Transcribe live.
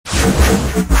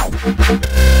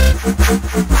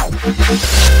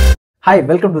Hi,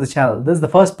 welcome to the channel. This is the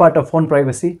first part of phone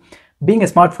privacy. Being a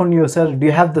smartphone user, do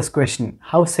you have this question?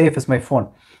 How safe is my phone?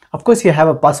 Of course, you have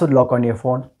a password lock on your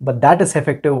phone, but that is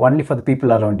effective only for the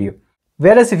people around you.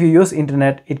 Whereas if you use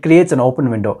internet, it creates an open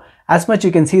window. As much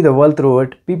you can see the world through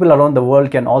it, people around the world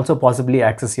can also possibly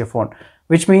access your phone,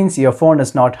 which means your phone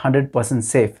is not 100%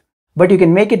 safe. But you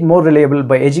can make it more reliable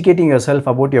by educating yourself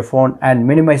about your phone and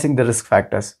minimizing the risk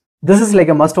factors. This is like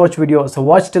a must-watch video, so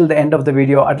watch till the end of the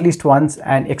video at least once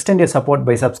and extend your support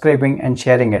by subscribing and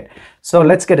sharing it. So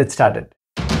let's get it started.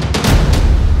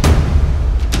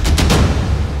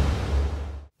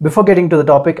 Before getting to the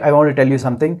topic, I want to tell you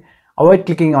something. Avoid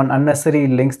clicking on unnecessary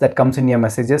links that comes in your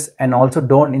messages, and also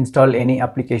don't install any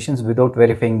applications without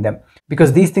verifying them,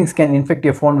 because these things can infect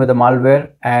your phone with a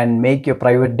malware and make your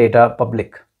private data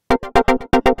public.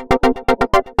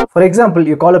 For example,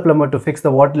 you call a plumber to fix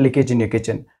the water leakage in your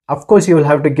kitchen. Of course, you will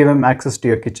have to give him access to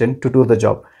your kitchen to do the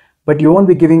job, but you won't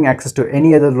be giving access to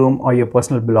any other room or your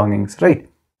personal belongings, right?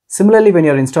 Similarly, when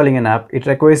you're installing an app, it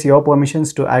requires your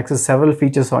permissions to access several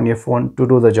features on your phone to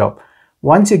do the job.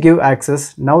 Once you give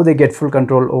access, now they get full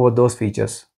control over those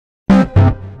features.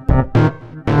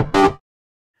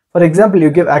 For example, you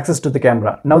give access to the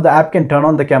camera. Now the app can turn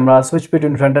on the camera, switch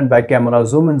between front and back camera,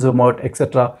 zoom in, zoom out,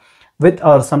 etc. with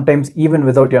or sometimes even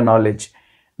without your knowledge.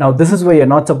 Now this is why you're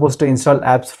not supposed to install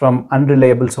apps from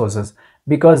unreliable sources,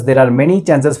 because there are many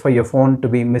chances for your phone to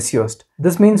be misused.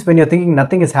 This means when you're thinking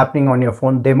nothing is happening on your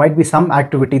phone, there might be some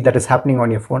activity that is happening on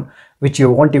your phone which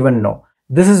you won't even know.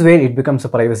 This is where it becomes a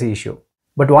privacy issue.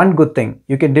 But one good thing,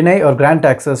 you can deny or grant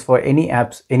access for any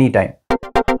apps anytime.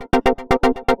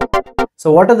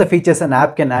 So what are the features an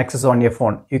app can access on your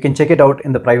phone? You can check it out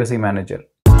in the Privacy Manager.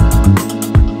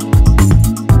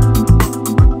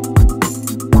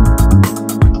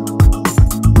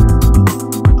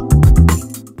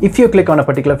 If you click on a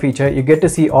particular feature, you get to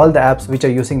see all the apps which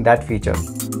are using that feature.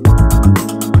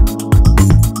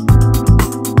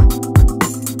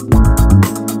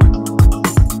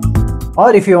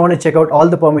 Or if you want to check out all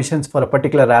the permissions for a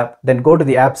particular app, then go to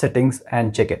the app settings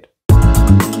and check it.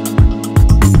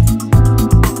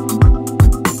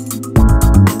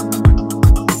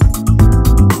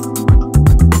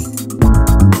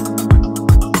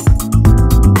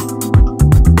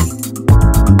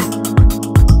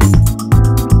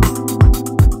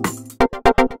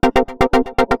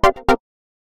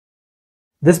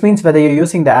 This means whether you're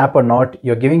using the app or not,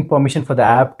 you're giving permission for the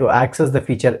app to access the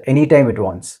feature anytime it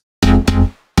wants.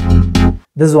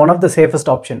 This is one of the safest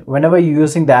options. Whenever you're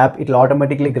using the app, it will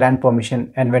automatically grant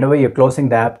permission, and whenever you're closing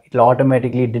the app, it will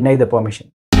automatically deny the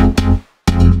permission.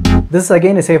 This is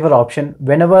again a safer option.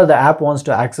 Whenever the app wants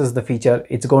to access the feature,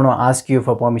 it's going to ask you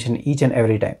for permission each and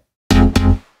every time.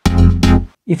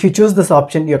 If you choose this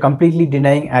option, you're completely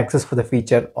denying access for the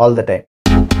feature all the time.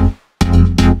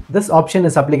 This option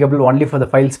is applicable only for the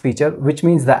files feature, which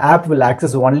means the app will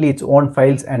access only its own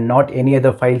files and not any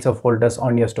other files or folders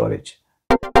on your storage.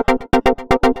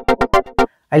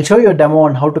 I'll show you a demo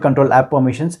on how to control app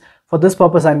permissions. For this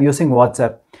purpose, I'm using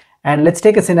WhatsApp. And let's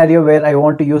take a scenario where I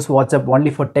want to use WhatsApp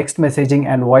only for text messaging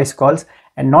and voice calls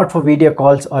and not for video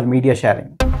calls or media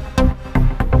sharing.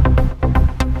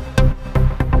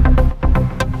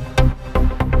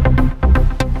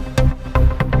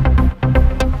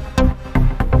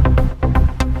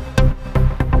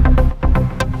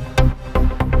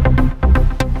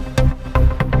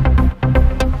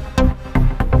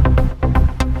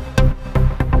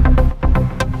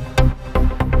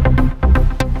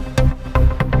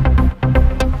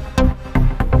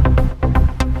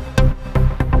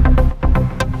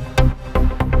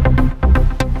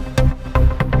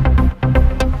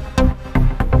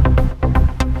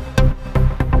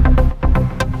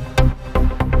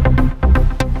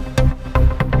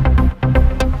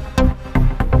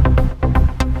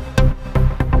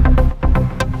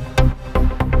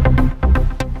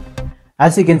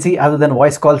 As you can see, other than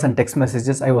voice calls and text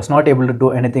messages, I was not able to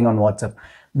do anything on WhatsApp.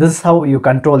 This is how you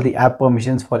control the app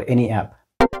permissions for any app.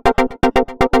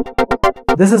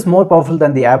 This is more powerful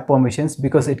than the app permissions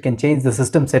because it can change the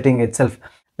system setting itself,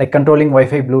 like controlling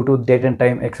Wi-Fi, Bluetooth, date and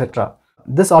time, etc.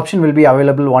 This option will be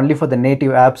available only for the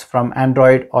native apps from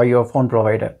Android or your phone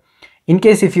provider. In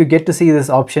case if you get to see this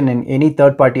option in any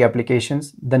third-party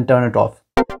applications, then turn it off.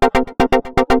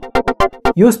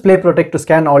 Use Play Protect to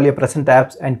scan all your present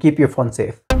apps and keep your phone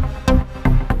safe.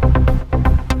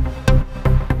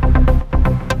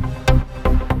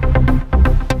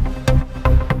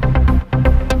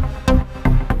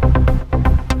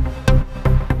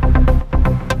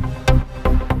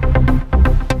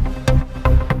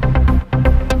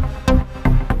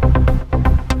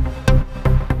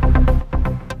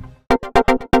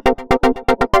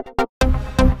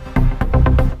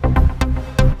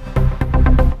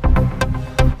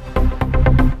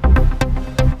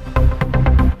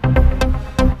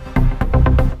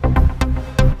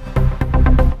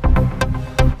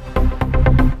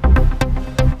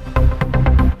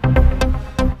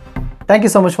 Thank you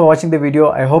so much for watching the video.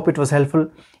 I hope it was helpful.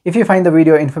 If you find the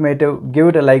video informative, give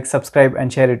it a like, subscribe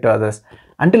and share it to others.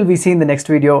 Until we see in the next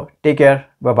video, take care.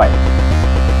 Bye-bye.